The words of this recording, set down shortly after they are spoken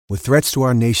With threats to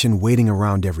our nation waiting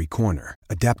around every corner,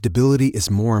 adaptability is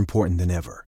more important than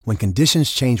ever. When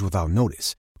conditions change without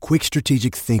notice, quick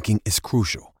strategic thinking is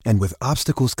crucial. And with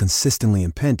obstacles consistently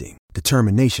impending,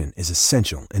 determination is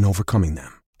essential in overcoming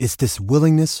them. It's this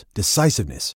willingness,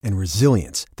 decisiveness, and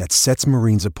resilience that sets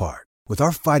Marines apart. With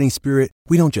our fighting spirit,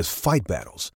 we don't just fight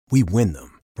battles, we win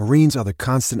them. Marines are the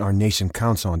constant our nation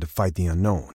counts on to fight the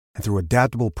unknown. And through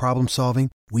adaptable problem solving,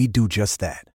 we do just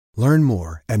that. Learn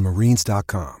more at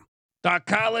marines.com. The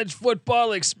College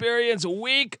Football Experience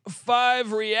Week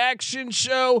 5 reaction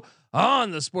show on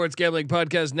the Sports Gambling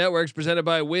Podcast Networks, presented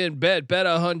by WynnBET. Bet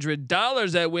 $100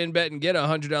 at WynnBET and get a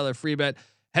 $100 free bet.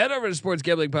 Head over to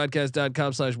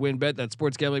sportsgamblingpodcast.com/WynnBET. That's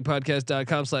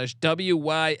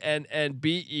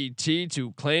sportsgamblingpodcast.com/WYNNBET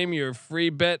to claim your free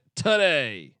bet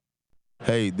today.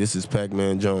 Hey, this is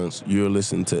Pac-Man Jones. You're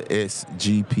listening to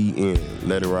SGPN.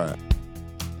 Let it ride.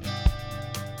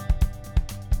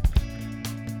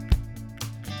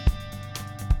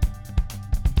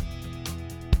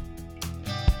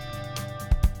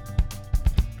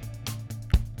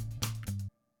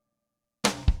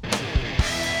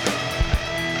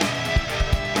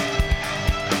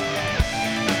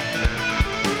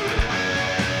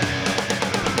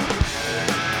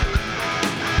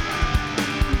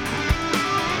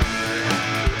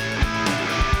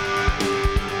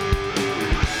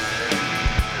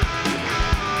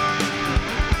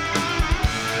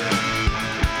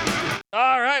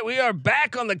 We are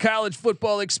back on the College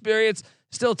Football Experience,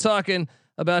 still talking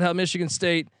about how Michigan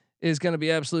State is going to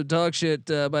be absolute dog shit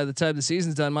by the time the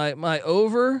season's done. My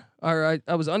over, I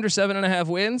was under 7.5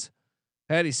 wins.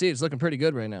 Patty C, it's looking pretty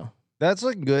good right now. That's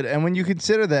looking good. And when you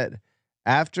consider that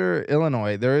after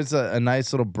Illinois, there is a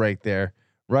nice little break there.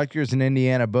 Rutgers and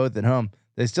Indiana both at home.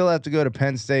 They still have to go to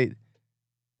Penn State.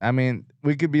 I mean,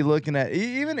 we could be looking at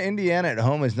even Indiana at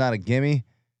home is not a gimme.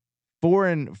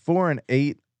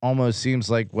 4-8 almost seems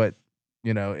like what,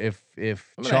 if I'm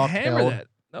gonna hammer that.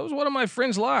 That was one of my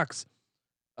fringe locks.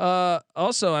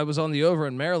 Also, I was on the over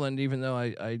in Maryland, even though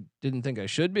I didn't think I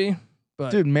should be.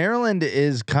 But dude, Maryland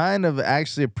is kind of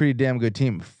actually a pretty damn good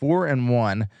team.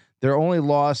 4-1. Their only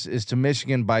loss is to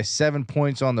Michigan by 7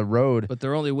 points on the road. But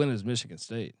their only win is Michigan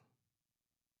State.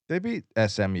 They beat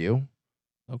SMU.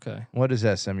 Okay. What is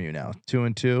SMU now?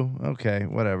 2-2. Okay,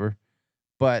 whatever.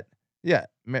 But yeah,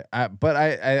 I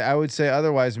would say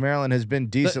otherwise. Maryland has been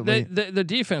decently. The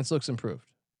defense looks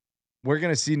improved. We're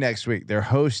gonna see next week. They're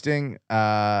hosting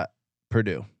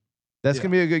Purdue. That's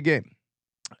gonna be a good game.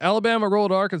 Alabama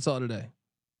rolled Arkansas today.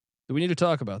 Do we need to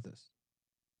talk about this?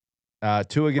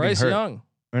 Tua getting Bryce hurt. Young.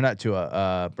 Or not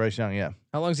Tua. Bryce Young. Yeah.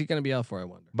 How long is he going to be out for? I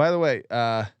wonder. By the way,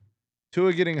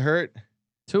 Tua getting hurt.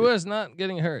 Tua is not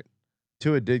getting hurt.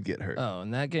 Tua did get hurt. Oh,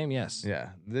 in that game, yes. Yeah.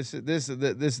 This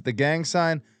is the gang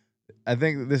sign. I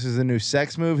think this is a new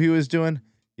sex move he was doing.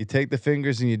 You take the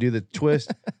fingers and you do the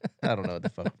twist. I don't know what the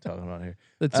fuck I'm talking about here.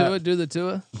 The Tua, do the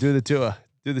Tua. Do the Tua.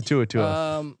 Do the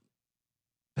Tua.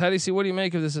 Patty C, what do you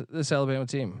make of this Alabama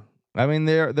team? I mean,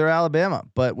 they're Alabama,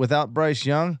 but without Bryce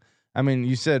Young, I mean,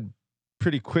 you said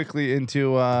pretty quickly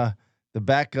into the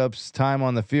backup's time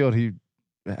on the field, he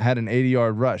had an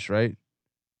 80-yard rush, right?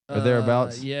 Or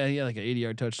thereabouts. Yeah, like an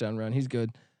 80-yard touchdown run. He's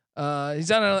good. He's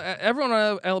on. Everyone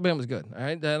on Alabama's good. All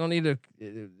right, I don't need to.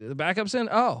 The backups in.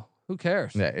 Oh, who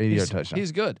cares? Yeah, 80-yard touchdown.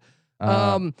 He's good.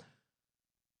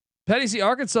 Petty C,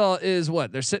 Arkansas is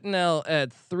what? They're sitting now at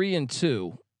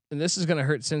 3-2, and this is going to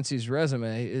hurt Cincy's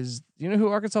resume. Do you know who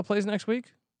Arkansas plays next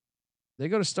week? They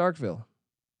go to Starkville.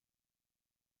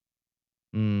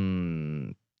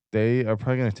 They are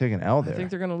probably going to take an L there. I think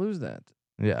they're going to lose that.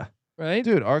 Yeah. Right,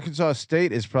 dude. Arkansas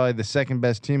State is probably the second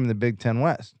best team in the Big Ten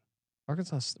West.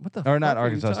 Arkansas, what the? Or not fuck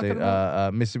Arkansas State.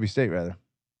 Mississippi State rather.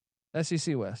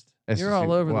 SEC West. SEC. You're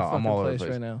all over Wow, the I'm fucking all over the place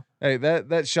place right now. Hey,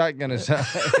 that shotgun is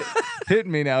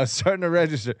hitting me now. It's starting to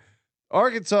register.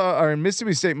 Arkansas or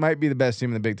Mississippi State might be the best team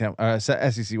in the Big Ten,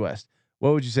 SEC West.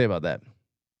 What would you say about that?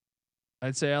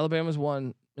 I'd say Alabama's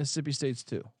 1, Mississippi State's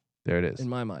 2. There it is. In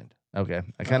my mind. Okay,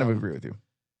 I kind of agree with you.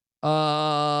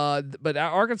 But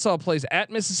Arkansas plays at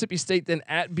Mississippi State, then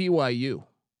at BYU.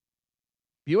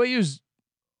 BYU's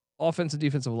offensive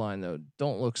defensive line though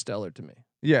don't look stellar to me.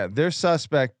 Yeah, they're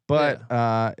suspect, but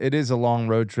it is a long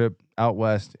road trip out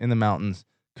west in the mountains.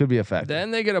 Could be a factor. Then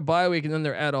they get a bye week, and then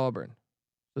they're at Auburn.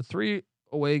 So 3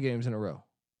 away games in a row.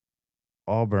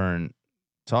 Auburn,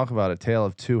 talk about a tale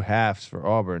of two halves for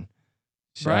Auburn.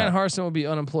 Brian Harsin will be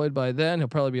unemployed by then. He'll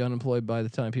probably be unemployed by the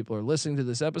time people are listening to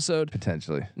this episode.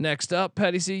 Potentially. Next up,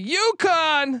 Petty C.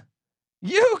 UConn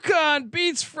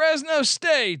beats Fresno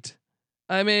State.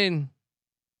 I mean,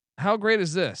 how great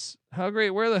is this? How great?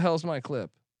 Where the hell's my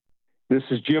clip? This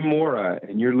is Jim Mora,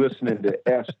 and you're listening to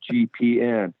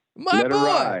SGPN. My Let it boy,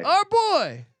 ride. our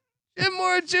boy, Jim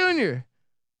Mora Jr.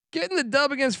 getting the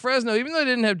dub against Fresno, even though they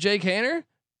didn't have Jake Haener.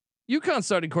 UConn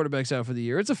starting quarterbacks out for the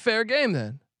year. It's a fair game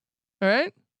then. All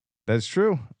right. That's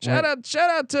true. Shout out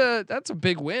to that's a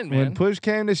big win, man. When push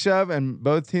came to shove and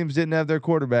both teams didn't have their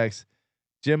quarterbacks,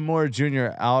 Jim Moore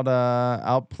Jr.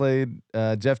 outplayed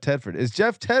Jeff Tedford. Is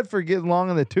Jeff Tedford getting long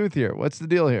in the tooth here? What's the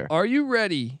deal here? Are you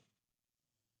ready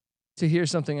to hear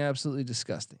something absolutely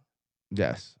disgusting?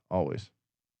 Yes, always.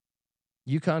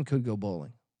 UConn could go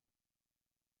bowling.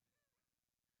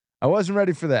 I wasn't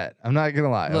ready for that. I'm not gonna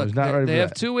lie. I was not ready for that. They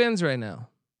have 2 wins right now.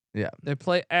 Yeah. They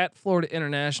play at Florida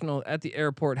International at the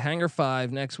airport, Hangar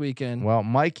 5 next weekend. Well,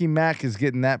 Mikey Mack is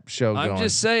getting that show going. I'm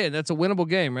just saying that's a winnable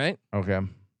game, right? Okay.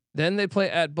 Then they play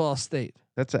at Ball State.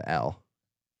 That's an L.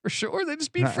 For sure. They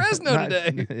just beat Fresno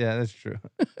today. Yeah, that's true.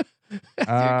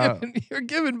 You're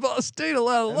giving Ball State a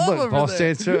lot of love Look, over Ball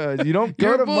there. State's you don't go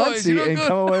Your to boys, you Muncie don't and go-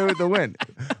 come away with the win.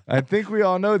 I think we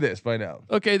all know this by now.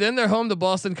 Okay, then they're home to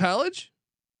Boston College.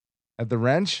 At the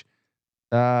Wrench,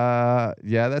 yeah,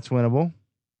 that's winnable.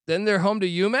 Then they're home to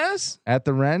UMass. At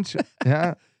the Wrench,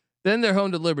 yeah. Then they're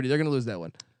home to Liberty. They're going to lose that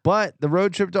one. But the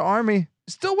road trip to Army,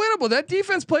 Still winnable. That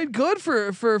defense played good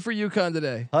for UConn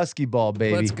today. Husky ball,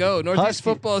 baby. Let's go. Northeast Husky.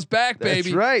 football is back, baby.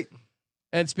 That's right.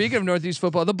 And speaking of Northeast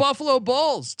football, the Buffalo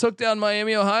Bulls took down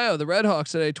Miami, Ohio, the Red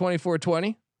Hawks today,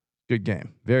 24-20. Good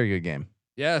game. Very good game.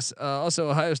 Yes. Also,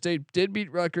 Ohio State did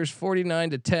beat Rutgers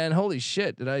 49-10. Holy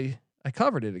shit! Did I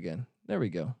covered it again? There we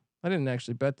go. I didn't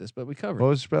actually bet this, but we covered. What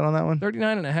was the spread on that one?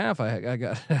 39.5. I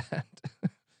got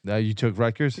Now you took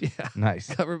Rutgers. yeah,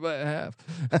 Nice. covered by a half.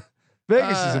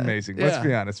 Vegas is amazing. Let's yeah.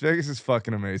 be honest. Vegas is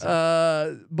fucking amazing.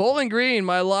 Bowling Green,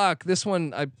 my lock. This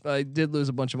one I did lose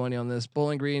a bunch of money on this.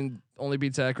 Bowling Green only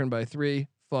beats Akron by 3.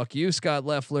 Fuck you, Scott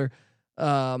Leffler.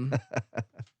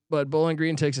 But Bowling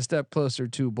Green takes a step closer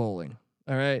to bowling.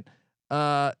 All right.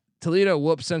 Toledo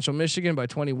whoops Central Michigan by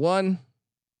 21.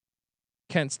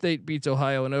 Kent State beats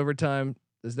Ohio in overtime.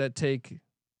 Does that take?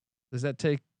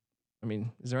 I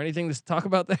mean, is there anything to talk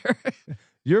about there?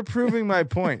 You're proving my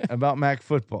point about MAC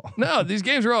football. No, these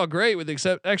games are all great, with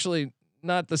except actually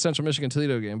not the Central Michigan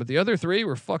Toledo game, but the other 3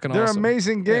 were fucking They're awesome.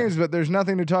 amazing games, but there's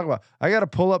nothing to talk about. I got to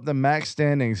pull up the MAC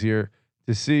standings here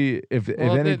to see if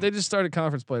any. They just started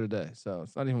conference play today, so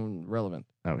it's not even relevant.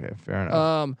 Okay, fair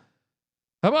enough.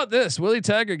 How about this? Willie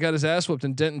Taggart got his ass whooped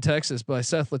in Denton, Texas by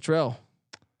Seth Luttrell.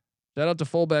 Shout out to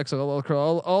fullbacks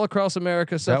all across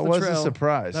America. Seth that was Luttrell. a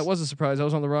surprise. That was a surprise. I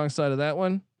was on the wrong side of that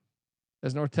one.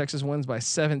 As North Texas wins by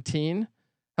 17.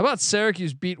 How about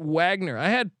Syracuse beat Wagner? I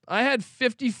had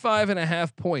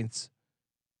 55.5 points.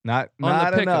 not On the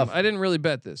pick 'em. enough. I didn't really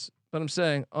bet this, but I'm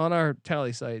saying on our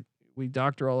tally site, we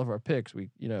doctor all of our picks.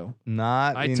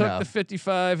 Not I enough. took the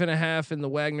 55.5 in the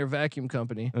Wagner Vacuum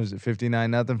Company. Was it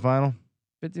 59-0 final?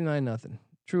 59-0.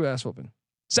 True ass whooping.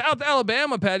 South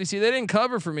Alabama, Patty. See, they didn't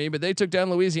cover for me, but they took down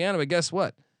Louisiana. But guess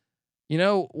what?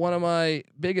 One of my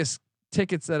biggest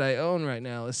tickets that I own right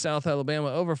now is South Alabama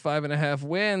over 5.5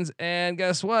 wins. And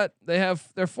guess what? They're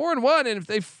 4-1. And if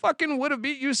they fucking would have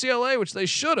beat UCLA, which they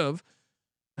should have,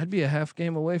 I'd be a half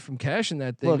game away from cashing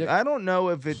that thing. Look, I don't know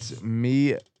if it's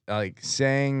me like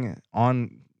saying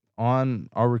on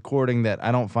our recording that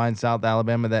I don't find South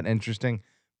Alabama that interesting.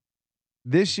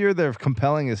 This year they're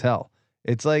compelling as hell.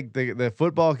 It's like the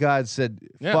football gods said,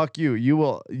 Yeah. "Fuck you. You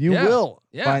will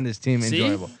find this team See?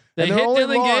 enjoyable." They And hit their only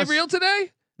Dylan loss- Gabriel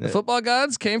today. The Yeah. football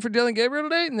gods came for Dylan Gabriel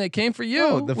today, and they came for you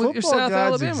No, the with your football South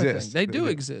gods Alabama exist. thing. They do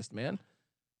exist, man.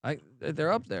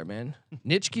 They're up there, man.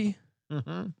 Nitschke,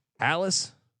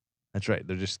 Alice. That's right.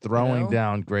 They're just throwing know?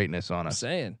 down greatness on I'm us.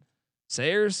 saying,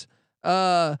 Sayers.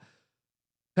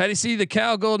 Patty C. The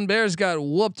Cal Golden Bears got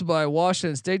whooped by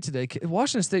Washington State today.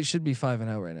 Washington State should be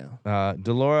 5-0 right now.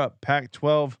 Delora,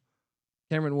 Pac-12.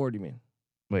 Cameron Ward, you mean?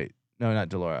 Wait, no, not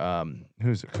Delora.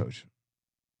 Who's the coach?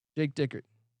 Jake Dickert.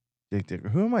 Jake Dicker.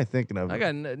 Who am I thinking of? I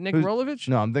got Nick Who's- Rolovich.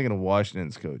 No, I'm thinking of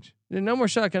Washington's coach. No more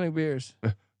shotgunning beers.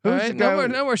 Who's All the right, guy?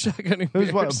 no more shotgunning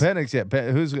Who's beers. what? Penix?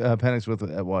 Yeah, who's Penix with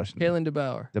at Washington? Kalen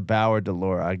DeBauer. DeBauer,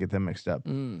 Delora. I get them mixed up.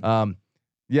 Mm.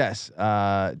 Yes.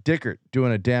 Dickert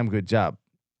doing a damn good job.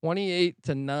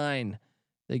 28-9.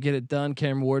 They get it done.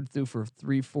 Cameron Ward threw for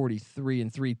 343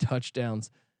 and 3 touchdowns.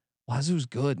 Wazoo's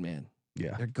good, man.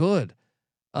 Yeah. They're good.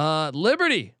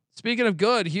 Liberty. Speaking of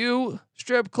good, Hugh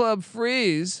Strip Club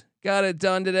Freeze got it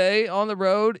done today on the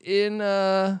road in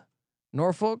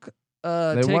Norfolk.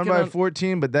 They won by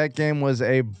 14, but that game was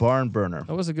a barn burner.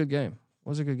 That was a good game.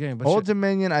 But Old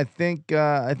Dominion, I think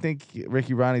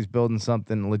Ricky Ronnie's building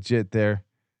something legit there.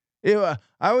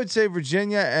 I would say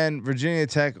Virginia and Virginia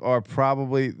Tech are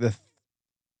probably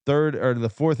third or the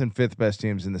fourth and fifth best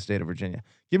teams in the state of Virginia.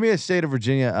 Give me a state of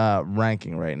Virginia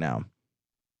ranking right now.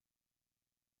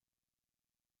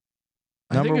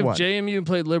 I think Number if one. JMU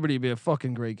played Liberty, it'd be a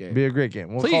fucking great game. Be a great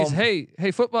game. We'll call Please, 'em-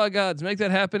 hey, football gods, make that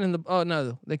happen in the. Oh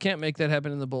no, they can't make that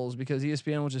happen in the bowls because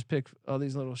ESPN will just pick all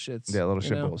these little shits. Yeah, little you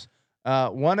shit know? bowls.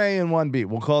 1A and 1B.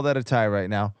 We'll call that a tie right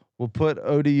now. We'll put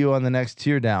ODU on the next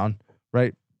tier down,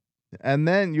 right? And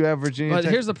then you have Virginia. But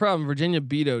Tech. here's the problem: Virginia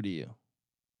beat ODU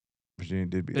Virginia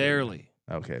did beat barely,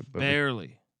 ODU. Okay, but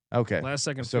barely. okay. Last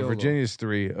second. So field goal. Virginia's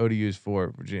 3, ODU's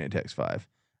 4, Virginia Tech's 5.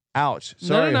 Ouch.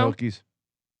 Sorry, no. Hokies.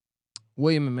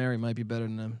 William and Mary might be better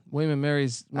than them. William and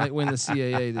Mary's might win the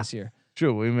CAA this year.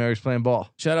 True. William Mary's playing ball.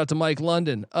 Shout out to Mike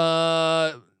London.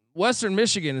 Western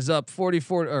Michigan is up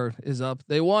 44 or is up.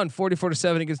 They won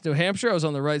 44-7 against New Hampshire. I was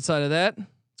on the right side of that.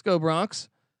 Let's go Bronx.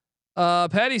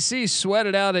 Patty C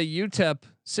sweated out a UTEP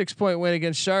 6-point win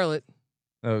against Charlotte.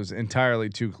 That was entirely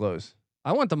too close.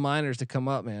 I want the Miners to come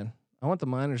up, man. I want the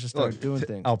Miners to start doing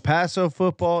things. El Paso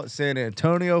football, San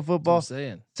Antonio That's what football, I'm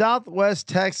saying. Southwest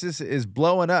Texas is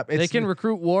blowing up. They can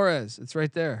recruit Juarez. It's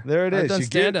right there. There it I've is. done You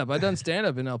stand get- up. I've done stand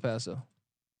up in El Paso.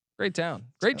 Great town.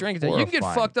 Great drinking town. You can get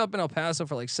horrifying. fucked up in El Paso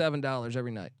for like $7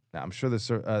 every night. Nah, I'm sure the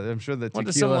Went to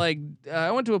tequila. some like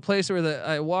I went to a place where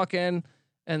I walk in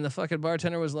and the fucking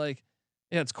bartender was like,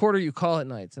 "Yeah, it's quarter you call at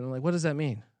nights," and I'm like, "What does that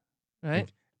mean?"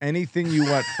 Right? Anything you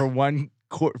want for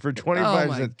for 25 Oh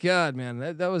my cents. god, man,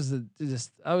 that was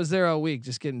just I was there all week,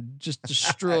 just getting just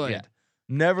destroyed. Yeah.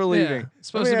 Never leaving.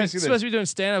 Supposed me to ask you this. be doing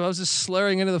stand up. I was just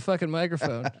slurring into the fucking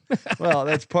microphone. Well,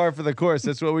 that's par for the course.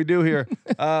 That's what we do here.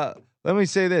 Let me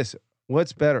say this.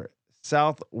 What's better?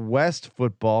 Southwest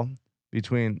football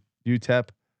between UTEP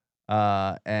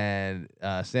and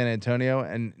San Antonio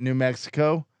and New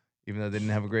Mexico, even though they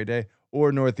didn't have a great day,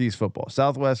 or Northeast football.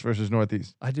 Southwest versus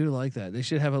Northeast. I do like that. They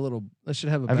should have a little. They should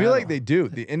have a. I feel like battle. they do.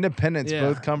 The independents Yeah,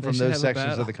 both come they from should those have a sections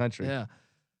battle. of the country. Yeah.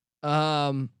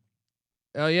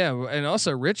 Oh yeah, and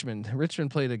also Richmond.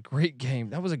 Richmond played a great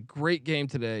game. That was a great game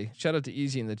today. Shout out to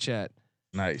Easy in the chat.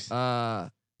 Nice. Uh,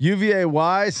 UVA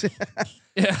Wise.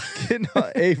 yeah, Getting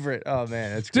on Averett. Oh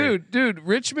man, that's great. dude.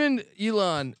 Richmond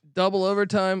Elon double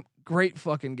overtime. Great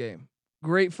fucking game.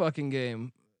 Great fucking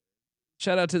game.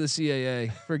 Shout out to the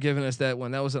CAA for giving us that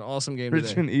one. That was an awesome game today.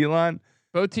 Richmond Elon.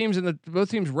 Both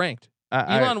teams ranked.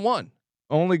 I- Elon won.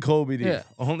 Only Colby D. Yeah.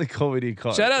 Only Colby D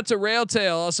caught. Shout out to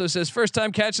Railtail. Also says first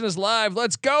time catching us live.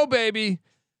 Let's go, baby.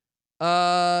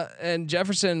 And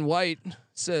Jefferson White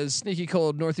says sneaky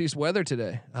cold northeast weather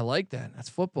today. I like that. That's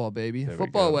football, baby. There we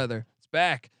Football go. weather. It's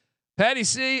back. Patty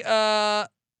C.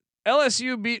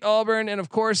 LSU beat Auburn, and of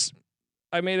course,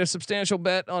 I made a substantial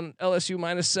bet on LSU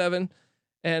 -7,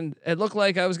 and it looked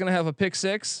like I was gonna have a pick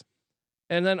 6,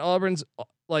 and then Auburn's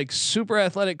like super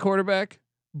athletic quarterback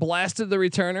blasted the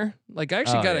returner. Like I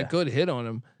actually Oh, got a yeah. good hit on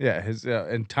him. Yeah, his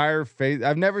entire face.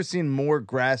 I've never seen more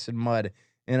grass and mud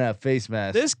in a face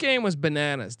mask. This game was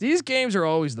bananas. These games are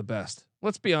always the best.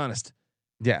 Let's be honest.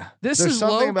 yeah, This there's is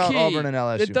something low about key. Auburn and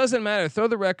LSU. It doesn't matter. Throw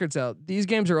the records out. These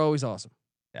games are always awesome.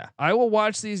 Yeah. I will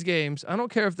watch these games. I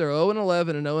don't care if they're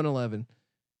 0-11 and 0-11.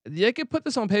 They could put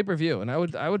this on pay-per-view, and I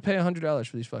would pay $100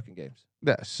 for these fucking games.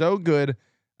 Yeah, so good.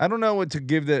 I don't know what to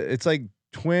give it's like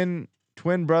twin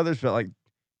brothers, but like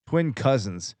twin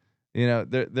cousins. You know,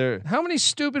 they're How many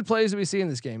stupid plays did we see in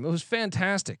this game? It was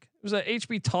fantastic. It was a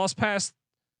HB toss pass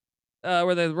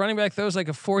where the running back throws like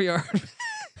a 4-yard.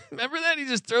 Remember that? He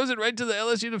just throws it right to the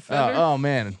LSU defender. oh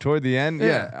man, toward the end,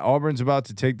 yeah. Auburn's about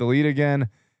to take the lead again,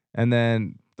 and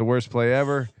then the worst play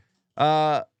ever.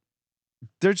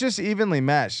 They're just evenly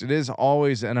matched. It is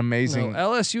always an amazing.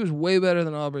 No, LSU is way better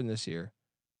than Auburn this year.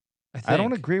 I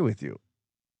don't agree with you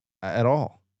at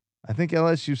all. I think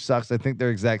LSU sucks. I think they're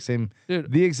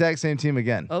the exact same team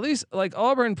again. At least like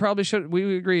Auburn probably should. We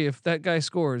would agree if that guy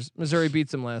scores. Missouri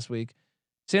beats them last week.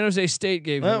 San Jose State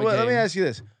gave them a Let me game. ask you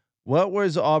this: what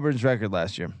was Auburn's record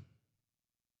last year?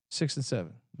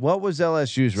 6-7. What was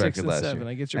LSU's 6 record and last 7. year?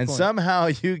 I get your And point. somehow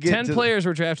you get 10 players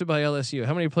were drafted by LSU.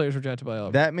 How many players were drafted by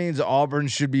Auburn? That means Auburn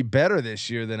should be better this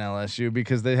year than LSU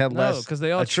because they had No, less. because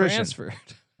they all attrition. transferred.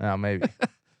 Oh, maybe.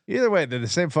 Either way, they're the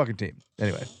same fucking team.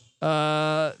 Anyway,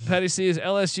 Patty C, is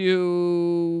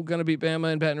LSU gonna beat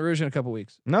Bama in Baton Rouge in a couple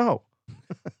weeks? no.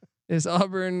 Is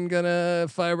Auburn gonna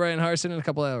fire Brian Harsin in a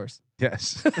couple hours?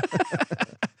 Yes.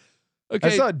 Okay. I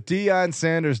saw Deion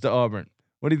Sanders to Auburn.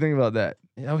 What do you think about that?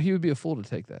 Oh, he would be a fool to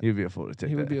take that. You'd be a fool to take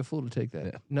He that. would be a fool to take that.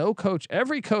 Yeah. No coach,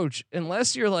 every coach,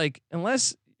 unless you're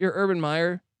Urban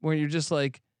Meyer, where you're just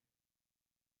like,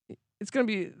 it's gonna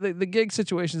be the gig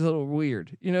situation is a little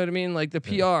weird. You know what I mean? Like the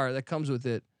PR that comes with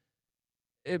it.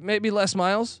 It may be Les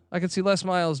Miles. I could see Les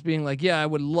Miles being like, yeah, I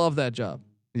would love that job.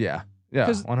 Yeah. Yeah,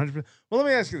 'Cause 100%. Well, let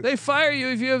me ask you. They fire you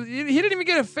if you have. He didn't even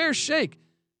get a fair shake.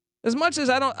 As much as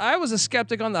I was a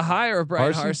skeptic on the hire of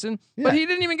Brian Harsin, Yeah. but he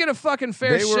didn't even get a fucking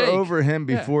fair They shake. were over him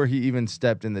Yeah. before he even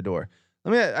stepped in the door.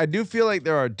 I do feel like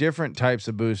there are different types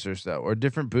of boosters though, or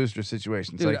different booster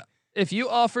situations. Dude, like if you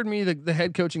offered me the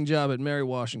head coaching job at Mary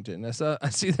Washington, I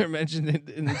see they're mentioned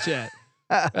in the chat,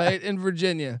 right, in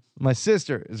Virginia, my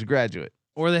sister is a graduate.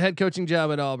 or the head coaching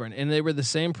job at Auburn, and they were the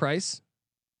same price,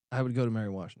 I would go to Mary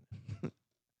Washington.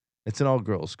 It's an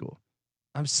all-girls school.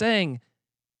 I'm saying,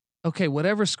 okay,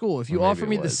 whatever school, if you Or maybe offer it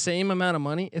me the was. same amount of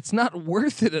money, it's not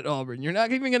worth it at Auburn. You're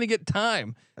not even going to get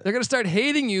time. They're going to start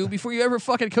hating you before you ever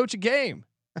fucking coach a game.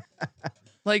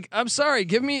 Like, I'm sorry,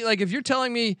 give me, like, if you're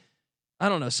telling me, I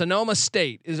don't know, Sonoma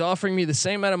State is offering me the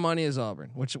same amount of money as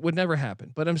Auburn, which would never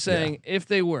happen. But I'm saying if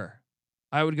they were,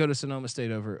 I would go to Sonoma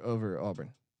State over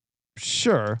Auburn.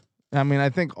 Sure. I mean, I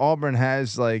think Auburn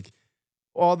has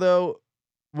although,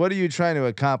 what are you trying to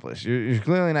accomplish? You're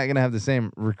clearly not going to have the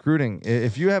same recruiting.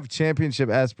 If you have championship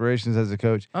aspirations as a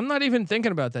coach, I'm not even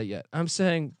thinking about that yet. I'm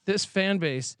saying this fan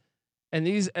base and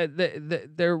these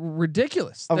they're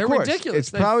ridiculous. Of They're course. Ridiculous.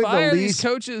 It's They probably the fire these least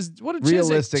coaches. What a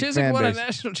realistic Chiswick fan won a base.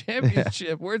 national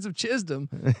championship. Words of Chisholm.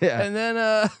 yeah. And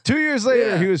then 2 years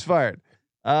later, yeah. he was fired.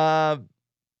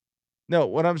 No,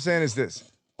 what I'm saying is this: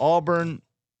 Auburn,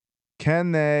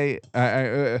 can they?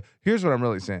 Here's what I'm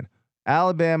really saying: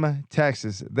 Alabama,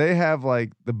 Texas, they have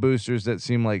like the boosters that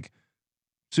seem like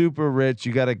super rich.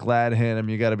 You got to glad hand them.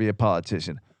 You got to be a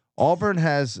politician. Auburn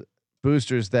has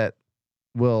boosters that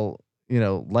will,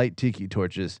 light tiki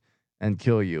torches and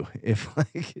kill you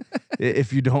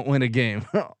if you don't win a game,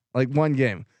 like one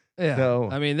game. yeah, So-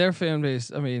 I mean their fan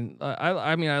base. I mean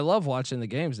I love watching the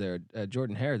games there at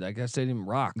Jordan Hare. That guy stadium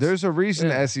rocks. There's a reason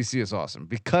Yeah. the SEC is awesome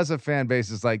because of fan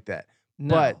bases like that.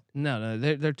 no, but- no,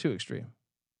 they're too extreme.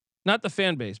 Not the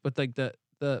fan base, but like the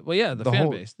fan whole-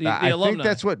 base, the I alumni. think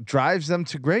that's what drives them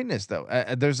to greatness, though.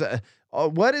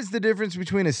 What is the difference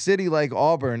between a city like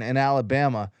Auburn and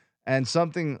Alabama and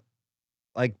something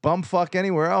like bumfuck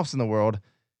anywhere else in the world?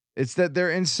 It's that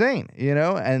they're insane,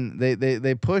 and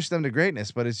they push them to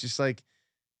greatness. But it's just like,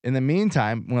 in the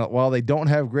meantime, while they don't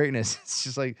have greatness, it's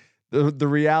just like the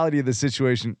reality of the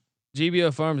situation.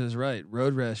 GBO Farms is right.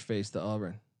 Road rash face to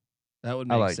Auburn. That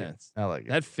would I make like sense. I like it.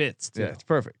 That fits too. Yeah, it's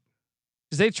perfect.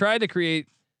 Because they tried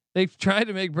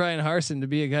to make Brian Harsin to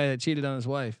be a guy that cheated on his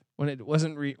wife when it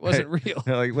wasn't real.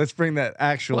 They're like, let's bring that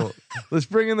actual. Let's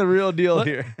bring in the real deal What?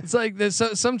 here. It's like there's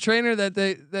some trainer that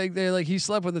they're like he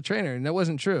slept with a trainer and that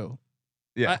wasn't true.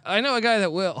 Yeah. I know a guy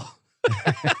that will.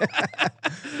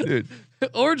 Dude.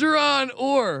 Orgeron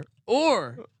or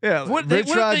Yeah, what they Rich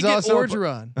get Rod's also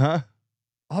Orgeron. huh?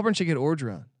 Auburn should get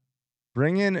Orgeron.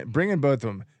 Bring in both of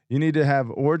them. You need to have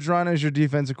Orgeron as your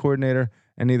defensive coordinator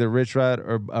and either Rich Rod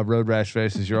or Road Rash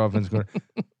Face as your offensive coordinator.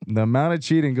 The amount of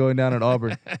cheating going down at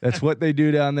Auburn, that's what they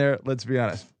do down there. Let's be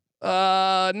honest.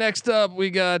 Next up, we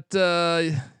got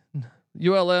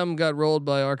ULM got rolled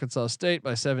by Arkansas State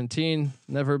by 17.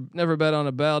 Never bet on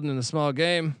a Bowden in a small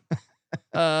game.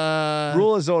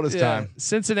 Rule as old as time.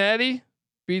 Cincinnati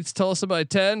beats Tulsa by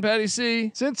 10. Patty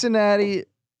C. Cincinnati.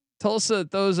 Tulsa.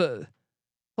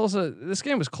 This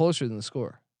game was closer than the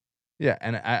score. Yeah,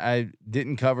 and I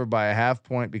didn't cover by a half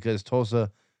point because Tulsa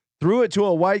threw it to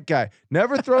a white guy.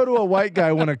 Never throw to a white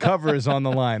guy when a cover is on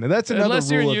the line. And that's another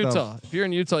Unless you're in rule of thumb. Utah. If you're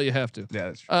in Utah, you have to. Yeah,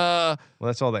 that's true. Well,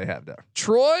 That's all they have there.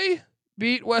 Troy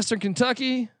beat Western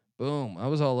Kentucky. Boom. I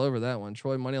was all over that one.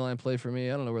 Troy moneyline play for me.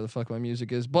 I don't know where the fuck my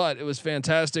music is, but it was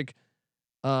fantastic.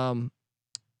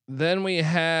 Then we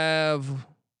have,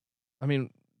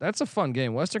 that's a fun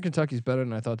game. Western Kentucky's better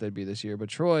than I thought they'd be this year, but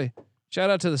Troy,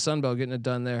 shout out to the Sun Belt getting it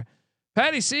done there.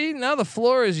 Patty C, now the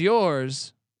floor is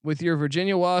yours with your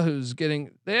Virginia Wahoos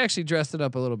they actually dressed it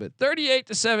up a little bit.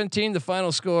 38-17, the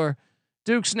final score.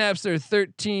 Duke snaps their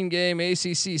 13 game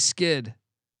ACC skid.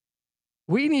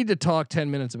 We need to talk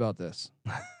 10 minutes about this.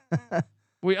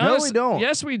 We don't.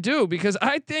 Yes, we do, because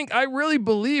I really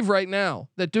believe right now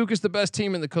that Duke is the best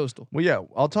team in the Coastal. Well, yeah,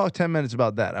 I'll talk 10 minutes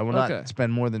about that. I will Okay. not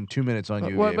spend more than 2 minutes on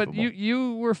you. But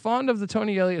you were fond of the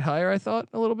Tony Elliott hire, I thought,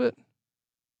 a little bit.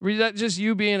 Was that just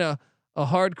you being a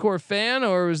hardcore fan,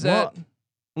 or was that? Well,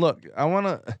 look, I want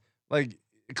to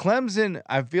Clemson.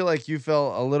 I feel like you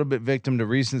fell a little bit victim to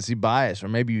recency bias, or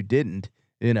maybe you didn't.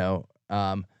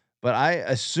 But I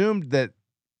assumed that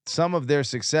some of their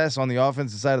success on the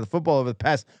offensive side of the football over the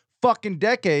past fucking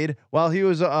decade, while he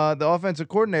was the offensive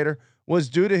coordinator, was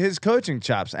due to his coaching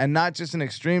chops and not just an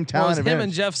extreme Well, talent. it was him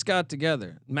and Jeff Scott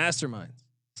together, masterminds.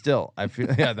 Still, I feel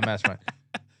the mastermind.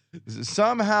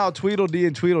 Somehow Tweedledee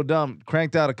and Tweedledum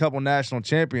cranked out a couple national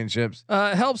championships.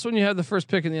 It helps when you have the first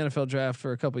pick in the NFL draft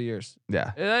for a couple years.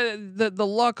 Yeah. The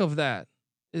luck of that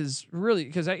is really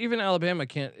because even Alabama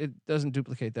doesn't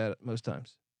duplicate that most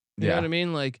times. You know what I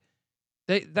mean? Like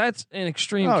that's an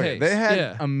extreme case. They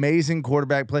had amazing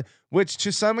quarterback play, which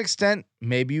to some extent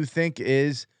maybe you think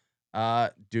is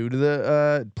due to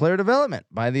the player development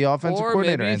by the offensive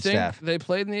coordinator and staff. They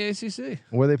played in the ACC.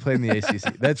 Or they played in the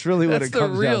ACC. That's really what it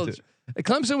comes down to.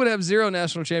 Clemson would have 0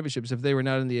 national championships if they were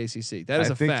not in the ACC. That is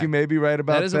a fact. I think you may be right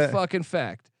about that. That is a fucking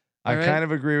fact. I kind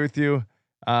of agree with you.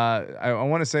 I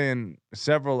want to say in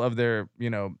several of their,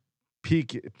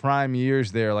 peak prime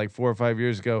years there, like 4 or 5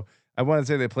 years ago, I want to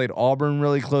say they played Auburn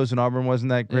really close and Auburn wasn't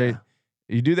that great. Yeah.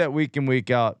 You do that week in, week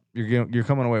out, you're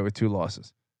coming away with 2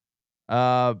 losses.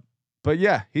 But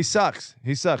yeah, he sucks.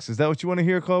 He sucks. Is that what you want to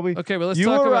hear, Colby? Okay, but let's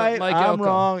talk about Mike Elko. I'm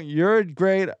wrong. You're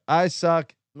great. I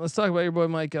suck. Let's talk about your boy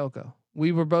Mike Elko.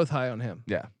 We were both high on him.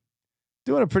 Yeah,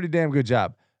 doing a pretty damn good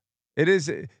job. It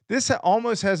is. This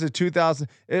almost has a 2000.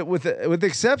 With the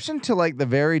exception to like the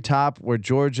very top where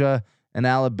Georgia and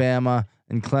Alabama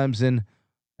and Clemson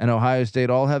and Ohio State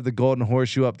all have the golden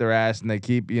horseshoe up their ass and they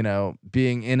keep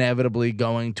being inevitably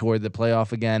going toward the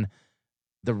playoff again.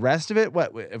 The rest of it,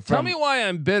 tell me why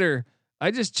I'm bitter. I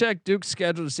just checked Duke's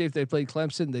schedule to see if they played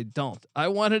Clemson. They don't. I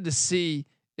wanted to see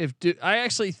if Duke. I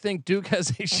actually think Duke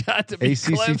has a shot to beat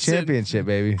ACC Clemson. championship,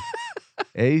 baby.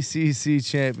 ACC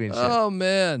championship. Oh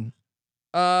man.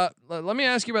 Let me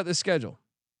ask you about this schedule.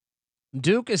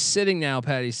 Duke is sitting now,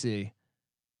 Patty C,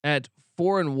 at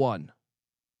 4-1.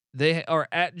 They are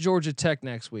at Georgia Tech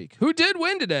next week, who did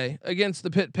win today against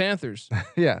the Pitt Panthers.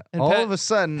 Yeah. And all of a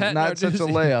sudden, not such a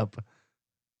layup.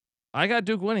 I got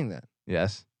Duke winning that.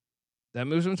 Yes. That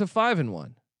moves them to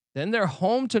 5-1. Then they're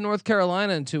home to North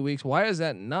Carolina in 2 weeks. Why is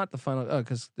that not the final? Oh,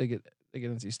 because they get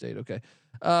NC State. Okay.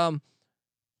 That's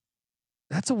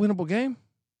a winnable game.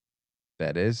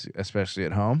 That is, especially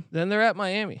at home. Then they're at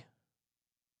Miami.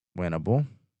 Winnable.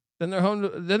 Then they're home.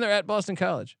 Then they're at Boston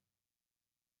College.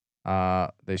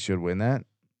 They should win that.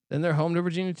 Then they're home to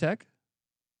Virginia Tech.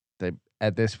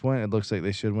 At this point, it looks like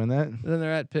they should win that. Then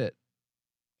they're at Pitt.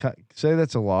 Say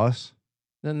that's a loss.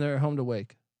 Then they're home to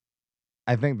Wake.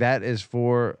 I think that is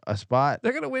for a spot.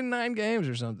 They're gonna win 9 games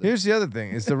or something. Here's the other thing: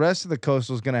 is the rest of the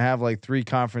Coastal is gonna have like 3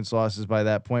 conference losses by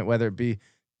that point, whether it be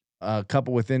a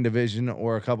couple within division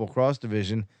or a couple cross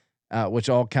division, which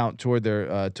all count toward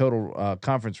their total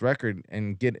conference record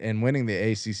and winning the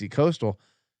ACC Coastal.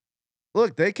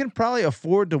 Look, they can probably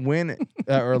afford to win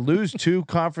or lose 2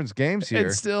 conference games here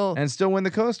and still win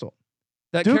the Coastal.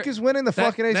 Duke is winning the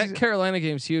fucking ACC. That Carolina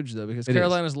game's huge though because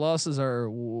Carolina's losses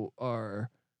are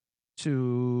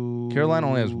to Carolina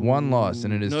only has 1 loss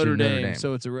and it is Notre to Notre Dame.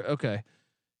 So it's okay.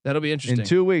 That'll be interesting. In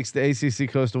 2 weeks, the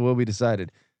ACC Coastal will be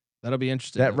decided. That'll be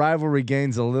interesting. That rivalry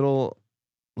gains a little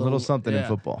something in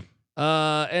football.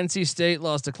 NC State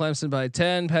lost to Clemson by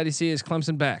 10. Patty C, is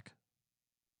Clemson back?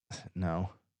 No.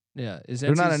 Yeah,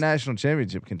 they're not a national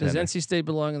championship contender. Does NC State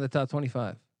belong in the top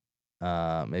 25?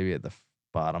 Maybe at the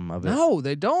bottom of it. No,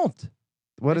 they don't.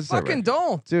 What is that? Fucking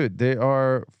don't, dude. They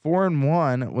are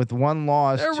 4-1 with 1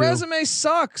 loss. Their resume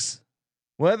sucks.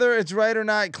 Whether it's right or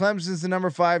not, Clemson's the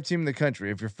number 5 team in the country.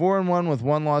 If you're 4-1 with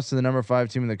 1 loss to the number 5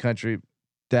 team in the country,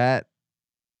 that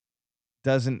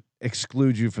doesn't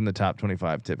exclude you from the top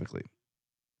 25 typically.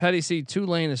 Patty C,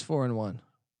 Tulane is 4-1.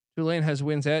 Tulane has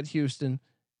wins at Houston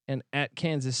and at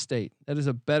Kansas State. That is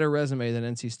a better resume than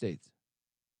NC State's.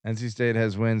 NC State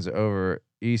has wins over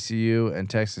ECU and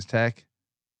Texas Tech.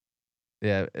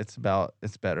 Yeah, it's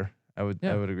better. I would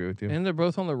agree with you. And they're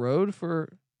both on the road for.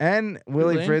 And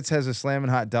Willie Tulane? Fritz has a slamming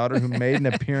hot daughter who made an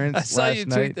appeirance last night. I saw you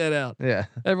tweet that out. Yeah.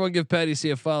 Everyone give Patty C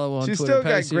a follow on She's Twitter. Still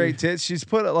got great tits. She's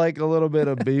put like a little bit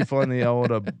of beef on the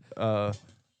old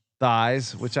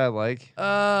thighs, which I like.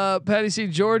 Patty C,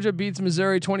 Georgia beats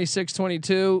Missouri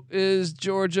 26-22. Is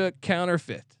Georgia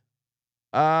counterfeit?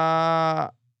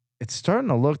 It's starting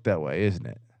to look that way, isn't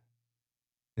it?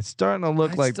 It's starting to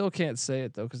look like. I still can't say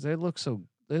it though because they look so.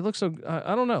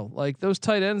 I don't know. Like those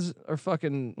tight ends are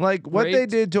fucking. Like what they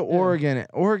did to Oregon. Yeah.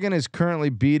 Oregon is currently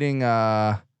beating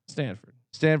Stanford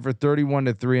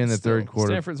 31-3 in the third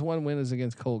quarter. Stanford's 1 win is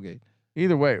against Colgate.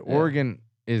 Either way, Oregon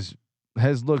has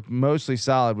looked mostly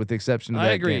solid with the exception of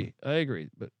that game. I agree,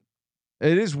 but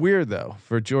it is weird though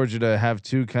for Georgia to have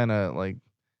 2 kind of like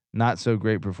not so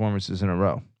great performances in a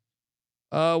row.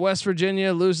 West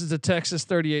Virginia loses to Texas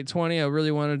 38-20. I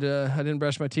really wanted to. I didn't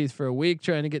brush my teeth for a week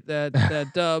trying to get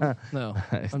that dub. No,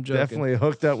 I'm joking. Definitely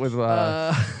hooked up with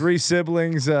 3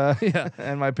 siblings.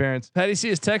 And my parents. Patty C,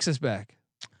 is Texas back?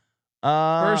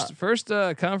 First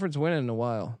conference win in a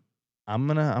while. I'm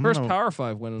gonna First Power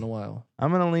 5 win in a while.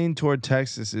 I'm gonna lean toward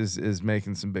Texas is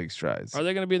making some big strides. Are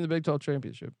they going to be in the Big 12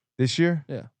 championship this year?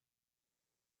 Yeah.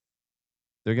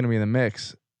 They're gonna be in the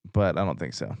mix, but I don't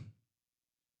think so.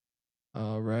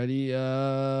 Alrighty.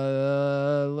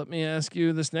 Let me ask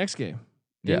you this next game.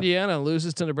 Yeah. Indiana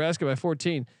loses to Nebraska by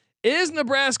 14. Is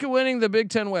Nebraska winning the Big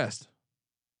 10 West?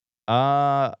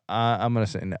 I'm gonna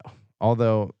say no.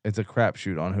 Although it's a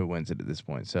crapshoot on who wins it at this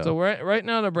point. So right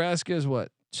now Nebraska is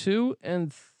what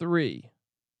 2-3.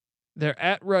 They're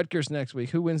at Rutgers next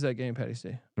week. Who wins that game, Patty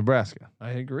C? Nebraska.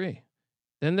 I agree.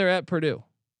 Then they're at Purdue.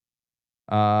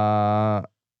 They'll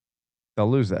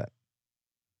lose that.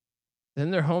 Then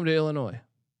they're home to Illinois.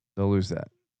 They'll lose that.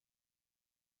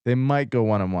 They might go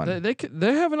 1-1.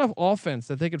 They have enough offense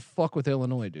that they could fuck with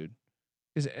Illinois, dude.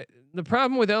 Because the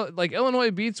problem with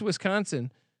Illinois beats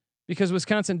Wisconsin because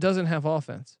Wisconsin doesn't have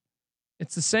offense.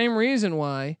 It's the same reason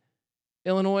why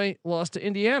Illinois lost to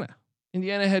Indiana.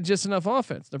 Indiana had just enough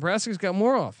offense. Nebraska's got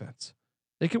more offense.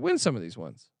 They could win some of these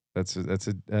ones. That's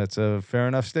a fair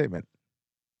enough statement.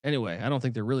 Anyway, I don't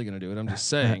think they're really going to do it. I'm just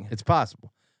saying. It's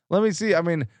possible. Let me see. I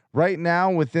mean, right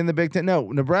now within the Big Ten, no,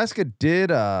 Nebraska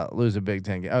did lose a Big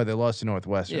Ten game. Oh, they lost to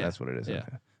Northwestern. Yeah. That's what it is. Yeah.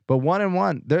 Okay. But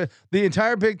 1-1. The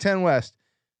entire Big Ten West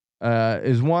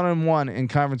is 1-1 in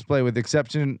conference play, with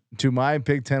exception to my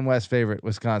Big Ten West favorite,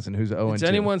 Wisconsin, who's 0-2. It's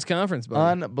anyone's conference,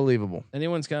 buddy. Unbelievable.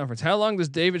 Anyone's conference. How long does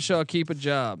David Shaw keep a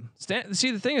job?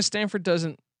 See, the thing is, Stanford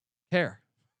doesn't care.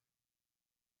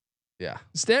 Yeah.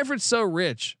 Stanford's so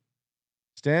rich.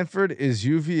 Stanford is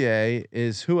UVA.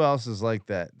 Is who else is like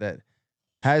that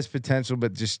has potential,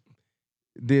 but just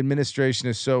the administration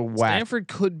is so whack. Stanford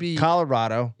could be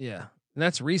Colorado. Yeah, and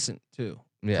that's recent too.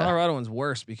 Yeah. Colorado one's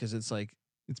worse because it's like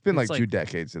It's been It's like 2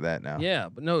 decades of that now. yeah,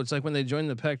 but no, it's like when they joined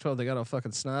the Pac-12, they got all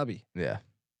fucking snobby. Yeah.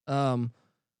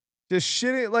 Just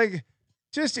Just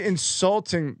just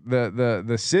insulting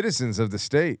the citizens of the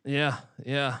state. yeah.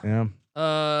 Yeah.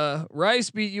 Rice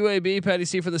beat UAB, Patty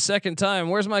C, for the second time.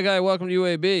 Where's my guy? Welcome to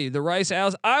UAB. The Rice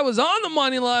Owls. I was on the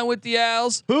money line with the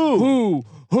Owls. Who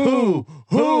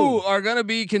are gonna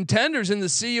be contenders in the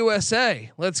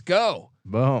CUSA? Let's go.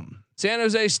 Boom. San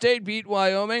Jose State beat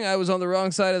Wyoming. I was on the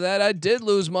wrong side of that. I did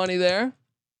lose money there.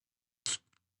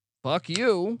 Fuck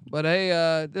you. But hey,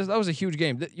 that was a huge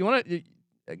game. You want to,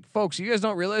 folks? You guys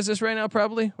don't realize this right now,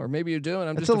 probably, or maybe you do. And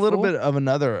I'm It's just a little fool. bit of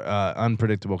another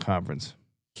unpredictable conference.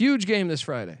 Huge game this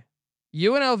Friday.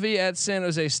 UNLV at San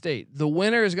Jose State. The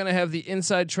winner is going to have the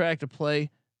inside track to play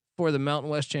for the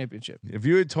Mountain West Championship. If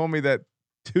you had told me that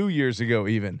 2 years ago,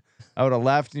 even, I would have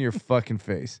laughed in your fucking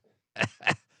face.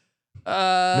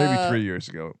 Maybe 3 years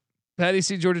ago. Patty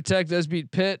C. Georgia Tech does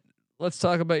beat Pitt. Let's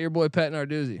talk about your boy Pat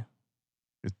Narduzzi.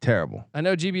 It's terrible. I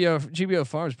know GBO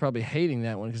Farms probably hating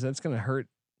that one because that's going to hurt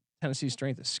Tennessee's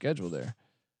strength of schedule there.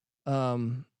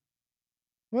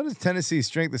 What does Tennessee's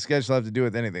strength of schedule have to do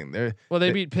with anything?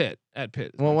 They beat Pitt at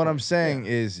Pitt. Well, what I'm saying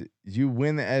is, you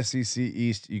win the SEC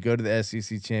East, you go to the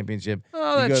SEC championship.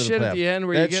 Oh, that shit at the end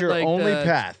where That's you get your like only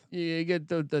path. You get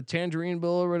the Tangerine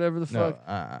Bowl or whatever the fuck.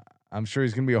 No, I'm sure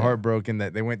he's gonna be heartbroken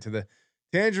that they went to the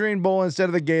Tangerine Bowl instead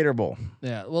of the Gator Bowl.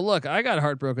 Yeah. Well, look, I got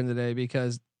heartbroken today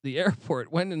because the airport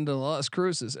went into Las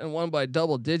Cruces and won by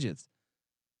double digits.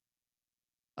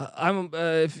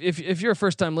 If you're a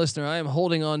first time listener, I am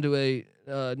holding on to a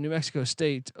New Mexico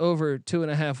State over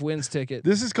 2.5 wins ticket.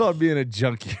 This is called being a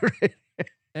junkie, right?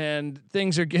 And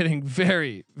things are getting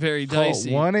very, very Call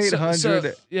dicey.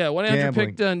 1-800 yeah, 1-800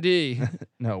 pick Dundee.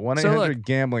 No, 1-800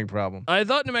 gambling problem. I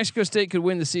thought New Mexico State could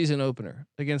win the season opener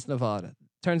against Nevada.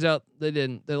 Turns out they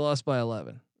didn't. They lost by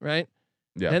 11. Right.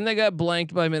 Yeah. Then they got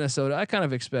blanked by Minnesota. I kind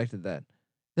of expected that.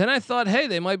 Then I thought, hey,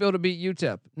 they might be able to beat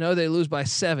UTEP. No, they lose by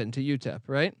 7 to UTEP,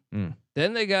 right? Mm.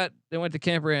 Then they went to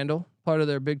Camp Randall, part of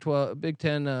their Big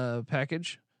 10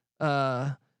 package,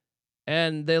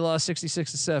 and they lost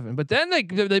 66-7. But then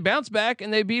they bounced back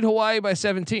and they beat Hawaii by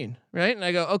 17, right? And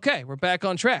I go, okay, we're back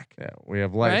on track. Yeah, we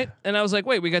have life. Right? And I was like,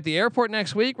 wait, we got the airport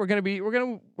next week. We're gonna be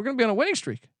on a winning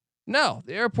streak. No,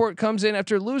 the airport comes in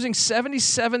after losing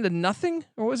 77-0,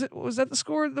 or was that the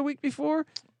score the week before?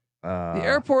 The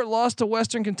airport lost to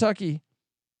Western Kentucky.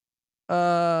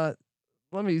 I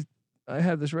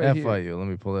have this right here. FIU. Let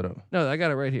me pull it up. No, I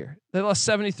got it right here. They lost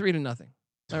 73-0.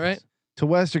 All right. To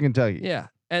Western Kentucky. Yeah.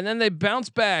 And then they bounce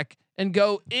back and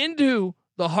go into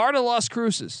the heart of Las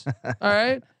Cruces. All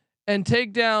right. And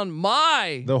take down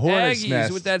the Hornets' Aggies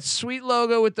nest. with that sweet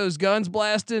logo with those guns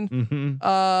blasting.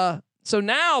 Mm-hmm. So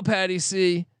now, Patty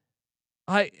C,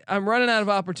 I'm running out of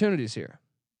opportunities here,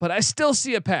 but I still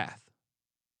see a path.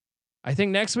 I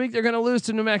think next week they're going to lose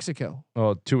to New Mexico.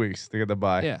 Oh, 2 weeks. They get the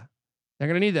bye. Yeah. They're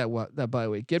gonna need that bye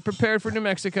week. Get prepared for New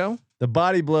Mexico. The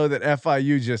body blow that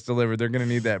FIU just delivered, they're going to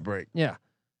need that break. Yeah.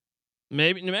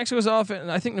 Maybe New Mexico's off,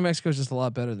 and I think New Mexico's just a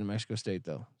lot better than New Mexico State,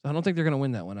 though. So I don't think they're going to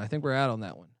win that one. I think we're out on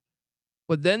that one.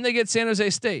 But then they get San Jose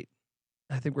State.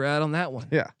 I think we're out on that one.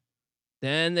 Yeah.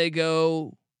 Then they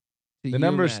go. To The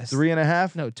number is UMass.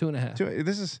 3.5. No,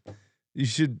 2.5. You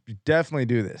should definitely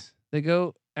do this. They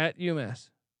go at UMass.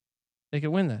 They could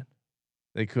win that.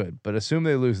 They could, but assume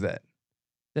they lose that.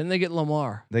 Then they get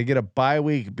Lamar. They get a bye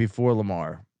week before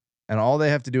Lamar, and all they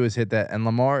have to do is hit that. And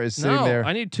Lamar is sitting there.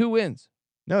 I need 2 wins.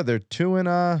 No, they're 2 and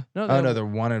No, they're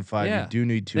 1 and 5. Yeah. You do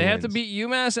need 2. They wins. have to beat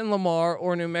UMass and Lamar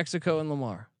or New Mexico and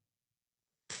Lamar.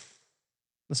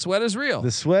 The sweat is real.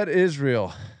 The sweat is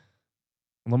real.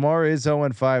 Lamar is 0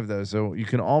 and 5 though, so you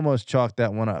can almost chalk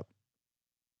that one up.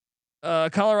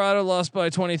 Colorado lost by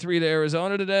 23 to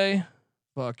Arizona today.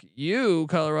 Fuck you,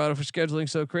 Colorado, for scheduling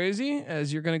so crazy,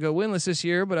 as you're going to go winless this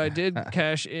year. But I did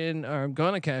cash in, or I'm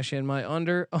going to cash in my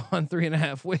under on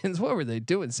 3.5 wins. What were they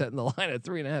doing setting the line at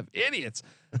 3.5? Idiots.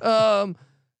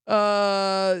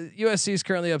 USC is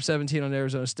currently up 17 on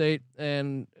Arizona State,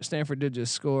 and Stanford did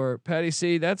just score. Patty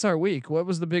C, that's our week. What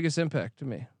was the biggest impact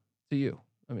to you?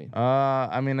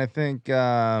 I think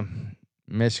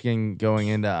Michigan going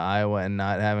into Iowa and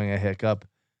not having a hiccup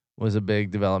was a big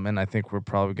development. I think we're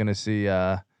probably going to see,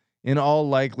 in all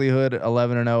likelihood,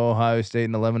 11-0 Ohio State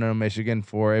and 11-0 Michigan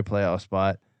for a playoff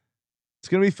spot. It's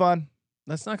going to be fun.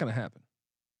 That's not going to happen.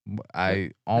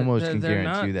 I almost can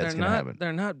guarantee you that's going to happen.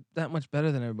 They're not that much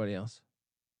better than everybody else.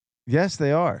 Yes,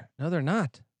 they are. No, they're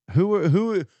not.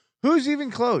 Who's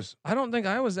even close? I don't think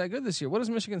Iowa's that good this year. What is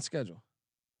Michigan's schedule?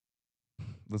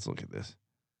 Let's look at this.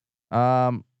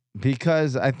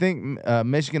 Because I think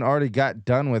Michigan already got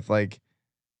done with like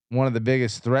one of the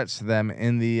biggest threats to them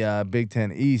in the Big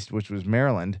Ten East, which was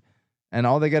Maryland. And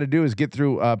all they got to do is get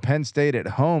through Penn State at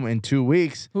home in 2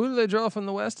 weeks. Who do they draw from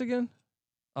the West again?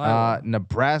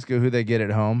 Nebraska, who they get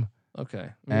at home. Okay.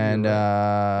 And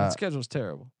that schedule's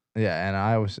terrible. Yeah, and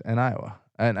Iowa.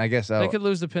 And I guess they could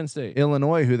lose to Penn State.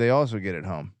 Illinois, who they also get at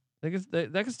home.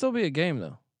 That could still be a game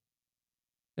though.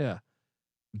 Yeah.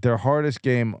 Their hardest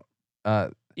game.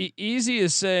 Easy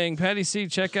is saying, Patty C,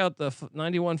 check out the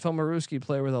 91 Filmaruski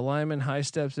play where the lineman high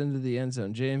steps into the end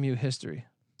zone. JMU history.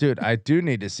 Dude, I do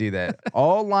need to see that.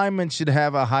 All linemen should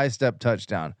have a high step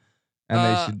touchdown, and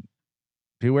they should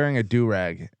be wearing a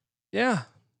do-rag. Yeah.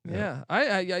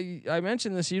 I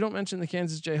mentioned this. You don't mention the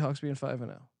Kansas Jayhawks being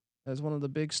 5-0. That's one of the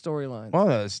big storylines.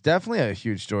 Well, it's definitely a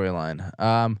huge storyline.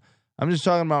 I'm just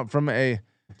talking about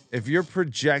if you're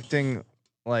projecting.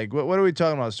 Like, what are we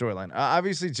talking about storyline?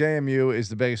 Obviously, JMU is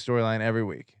the biggest storyline every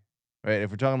week, right? If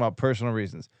we're talking about personal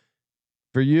reasons.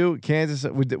 For you, Kansas,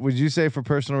 would you say for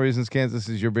personal reasons, Kansas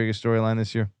is your biggest storyline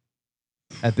this year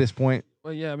at this point?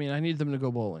 Well, yeah, I mean, I need them to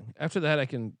go bowling. After that, I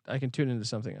can tune into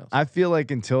something else. I feel like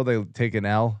until they take an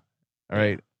L, all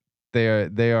right,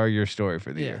 they are your story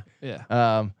for the year.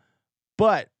 Yeah.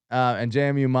 But and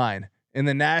JMU mine. In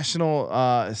the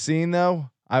national scene, though,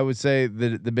 I would say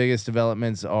the biggest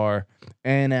developments are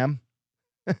A&M.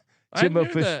 Jimbo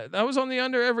Fisher. That was on the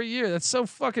under every year. That's so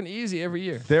fucking easy every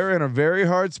year. They're in a very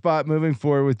hard spot moving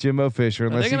forward with Jimbo Fisher. Are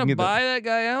they going to buy that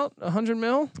guy out? $100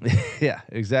 million? Yeah,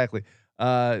 exactly.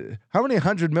 How many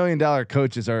 $100 million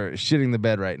coaches are shitting the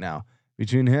bed right now?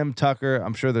 Between him, Tucker,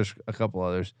 I'm sure there's a couple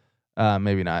others.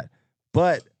 Maybe not.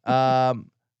 But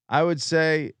I would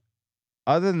say,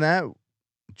 other than that,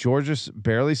 Georgia's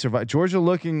barely survived. Georgia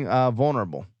looking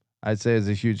vulnerable, I'd say, is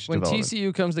a huge development.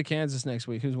 TCU comes to Kansas next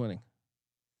week, who's winning?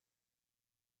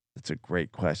 That's a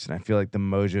great question. I feel like the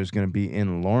mojo is going to be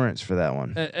in Lawrence for that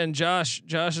one. And Josh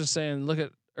is saying, look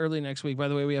at early next week. By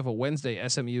the way, we have a Wednesday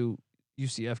SMU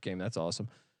UCF game. That's awesome.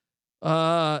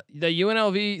 The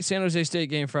UNLV San Jose State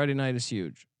game Friday night is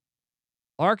huge.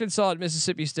 Arkansas at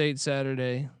Mississippi State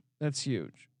Saturday. That's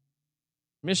huge.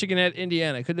 Michigan at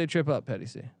Indiana. Could they trip up, Petty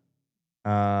C?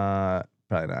 Probably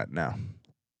not. No.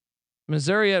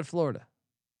 Missouri at Florida.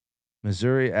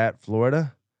 Missouri at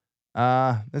Florida.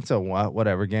 That's a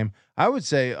whatever game. I would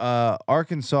say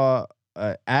Arkansas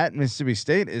at Mississippi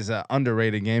State is an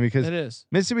underrated game because it is.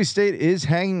 Mississippi State is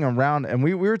hanging around, and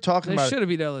we were talking about should have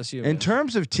beat LSU in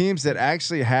terms of teams that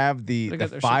actually have the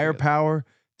firepower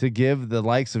to give the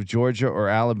likes of Georgia or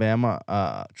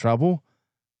Alabama trouble.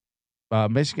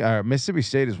 Mississippi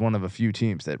State is one of a few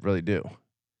teams that really do.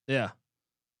 Yeah.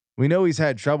 We know he's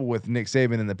had trouble with Nick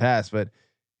Saban in the past, but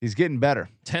he's getting better.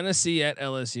 Tennessee at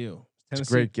LSU. It's a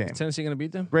great game. Is Tennessee going to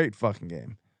beat them? Great fucking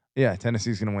game. Yeah,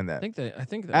 Tennessee's going to win that. I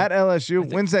think at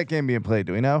LSU. When's that game being played?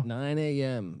 Do we know? 9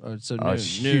 a.m. Oh, so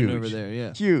huge. Noon over there.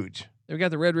 Yeah, huge. We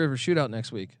got the Red River Shootout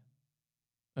next week.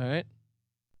 All right,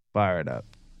 fire it up.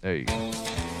 There you go.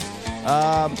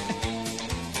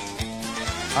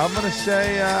 I'm gonna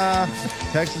say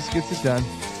Texas gets it done.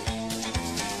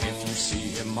 If you see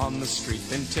him on the street,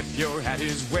 then tip your hat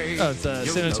his way. Oh, it's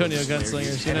San Antonio You'll know where Gunslingers,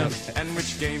 he's you know. headed and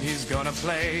which game he's gonna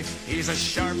play. He's a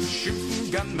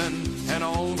sharp-shooting gunman and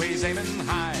always aiming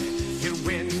high. He'll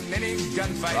win any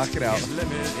gunfight. Rock it out. His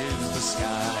limit is the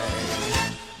sky.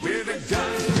 We're the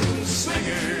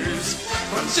Gunslingers.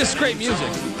 It's just great music.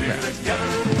 We're the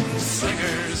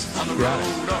Gunslingers on the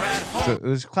road or at home. So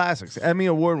there's classics. Emmy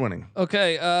award winning.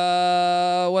 Okay,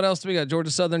 what else do we got? Georgia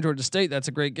Southern, Georgia State. That's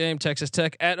a great game. Texas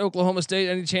Tech at Oklahoma State.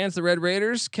 Any chance the Red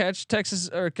Raiders catch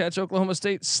Oklahoma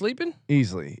State sleeping?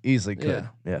 Easily could.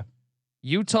 Yeah.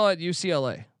 Utah at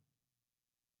UCLA.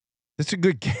 It's a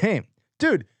good game.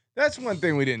 Dude, that's one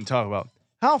thing we didn't talk about.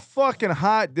 How fucking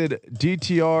hot did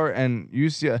DTR and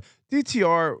UCLA?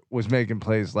 DTR was making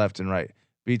plays left and right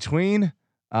between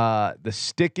the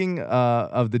sticking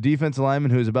of the defensive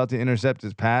lineman who was about to intercept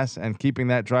his pass and keeping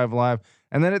that drive alive.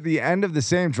 And then at the end of the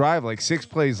same drive, like 6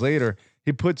 plays later,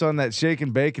 he puts on that shake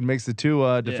and bake and makes the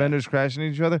two defenders crash into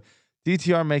each other.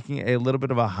 DTR making a little bit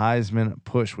of a Heisman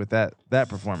push with that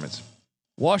performance.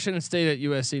 Washington State at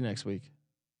USC next week.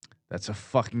 That's a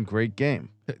fucking great game.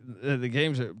 The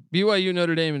games are BYU,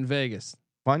 Notre Dame, in Vegas.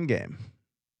 Fun game.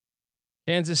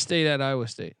 Kansas State at Iowa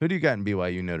State. Who do you got in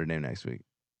BYU, Notre Dame next week?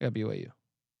 I got BYU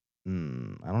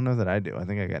I don't know that I do. I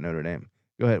think I got Notre Dame.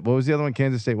 Go ahead. What was the other one?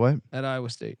 Kansas State what? at Iowa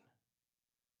State.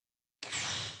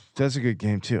 That's a good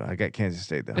game too. I got Kansas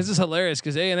State though. This is hilarious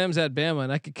because A&M's at Bama,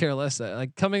 and I could care less. That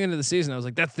like coming into the season, I was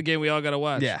like, "That's the game we all got to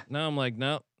watch." Yeah. Now I'm like,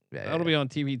 no, Yeah, that'll be on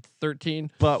TV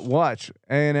 13. But watch,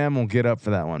 A&M will get up for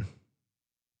that one.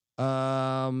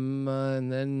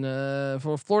 And then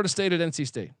for Florida State at NC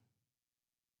State.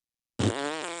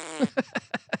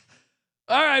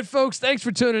 All right, folks. Thanks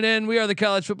for tuning in. We are the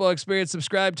College Football Experience.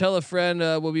 Subscribe, tell a friend.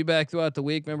 We'll be back throughout the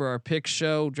week. Remember, our pick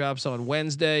show drops on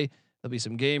Wednesday. There'll be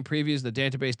some game previews. The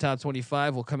Database Top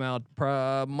 25 will come out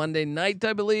Monday night,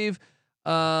 I believe.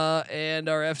 And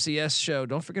our FCS show.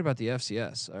 Don't forget about the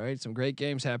FCS. All right, some great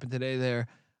games happened today there.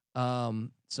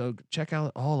 So check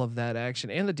out all of that action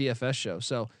and the DFS show.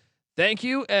 So thank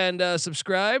you, and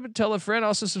subscribe, tell a friend.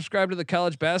 Also subscribe to the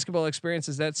College Basketball Experience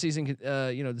as that season,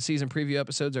 the season preview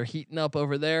episodes are heating up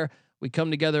over there. We come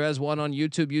together as one on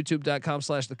YouTube,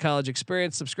 youtube.com/the College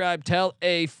Experience. Subscribe, tell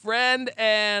a friend,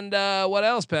 and what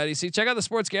else, Patty? See, check out the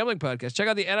Sports Gambling Podcast. Check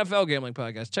out the NFL Gambling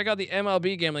Podcast. Check out the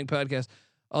MLB Gambling Podcast.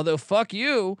 Although fuck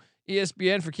you,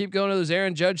 ESPN, for keep going to those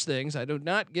Aaron Judge things. I do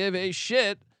not give a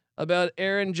shit about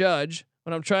Aaron Judge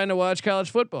when I'm trying to watch college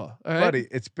football. All right? Buddy,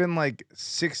 it's been like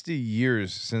 60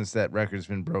 years since that record's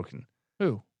been broken.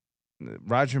 Who?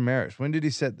 Roger Maris. When did he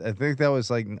set? I think that was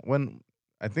like when.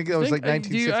 I think that was like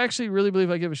 1960. Do you actually really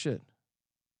believe I give a shit?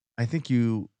 I think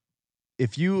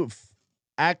if you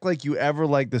act like you ever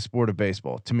like the sport of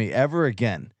baseball to me ever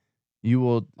again, you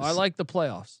will. I like the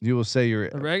playoffs. You will say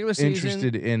you're The regular season.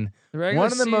 interested in The regular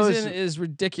one of the season most. is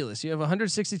ridiculous. You have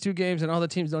 162 games and all the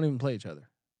teams don't even play each other.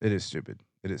 It is stupid.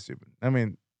 It is stupid. I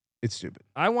mean, it's stupid.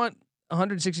 I want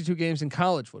 162 games in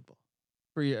college football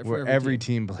Where every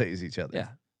team plays each other. Yeah,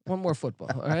 one more football.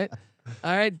 All right,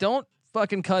 all right. Don't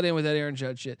fucking cut in with that Aaron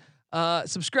Judge shit.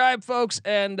 Subscribe, folks,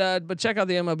 and but check out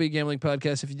the MLB Gambling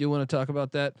Podcast if you do want to talk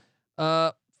about that,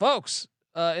 folks.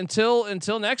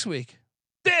 Until next week.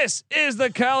 This is the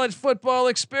College Football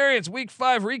Experience Week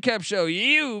 5 recap show.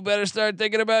 You better start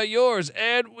thinking about yours,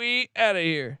 and we out of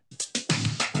here.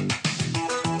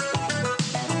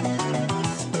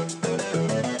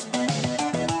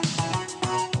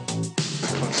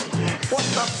 What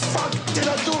the fuck did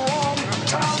I do wrong,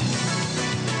 Tom?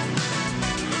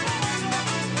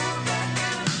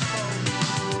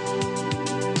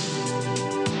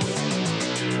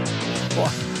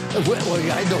 Well,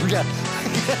 I don't get.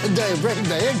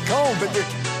 They ain't cold, but you.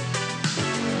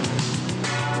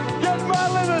 Get my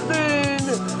limousine!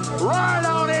 Ride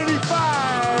on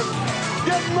 85!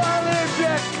 Get my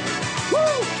Learjet!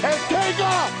 Woo! And take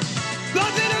off!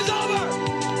 Nothing is over!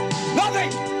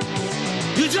 Nothing!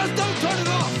 You just don't turn it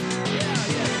on!